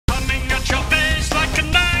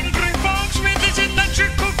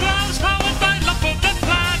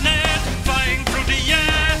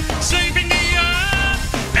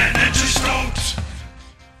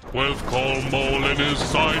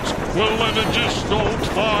Will Energy Stoat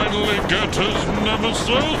finally get his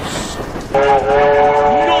nemesis?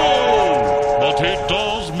 No! But he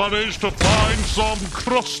does manage to find some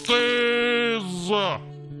crusties!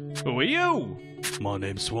 Who are you? My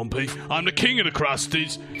name's Swampy. I'm the king of the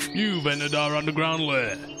crusties. You've entered our underground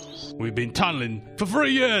lair. We've been tunneling for 3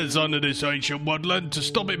 years under this ancient woodland to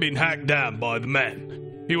stop it being hacked down by the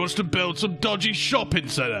man. He wants to build some dodgy shopping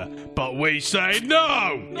centre, but we say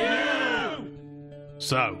no! No!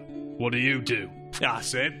 So, what do? I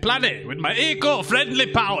say planet with my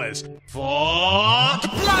eco-friendly powers. For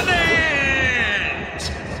planet!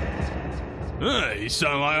 Hey, you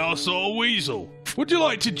sound like our sort of weasel. Would you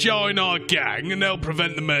like to join our gang and help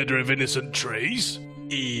prevent the murder of innocent trees?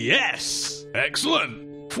 Yes! Excellent!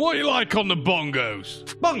 What are you like on the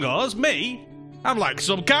bongos? Bongos? Me? I'm like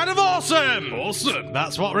some kind of awesome! Awesome!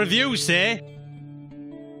 That's what reviews say.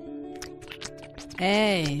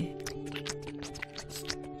 Hey.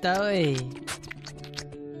 Stoat.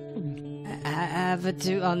 I have a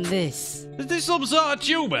do on this. Is this some sort of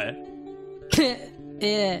tuber?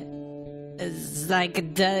 Yeah. It's like a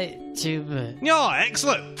dirt tuber. Oh,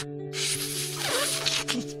 excellent!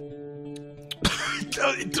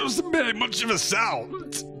 It doesn't make much of a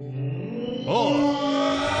sound. Oh.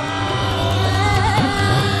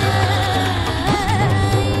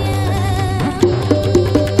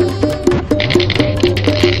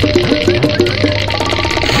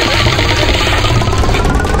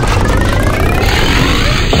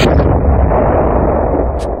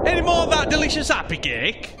 Any more of that delicious happy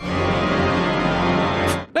cake?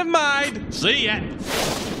 Never mind. See ya.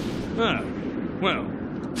 Oh, well,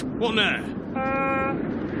 what now?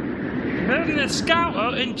 Building a scout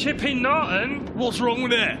hut in Chipping Norton. What's wrong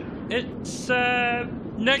with it? It's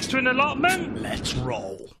next to an allotment. Let's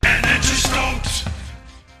roll. Energy Stoat!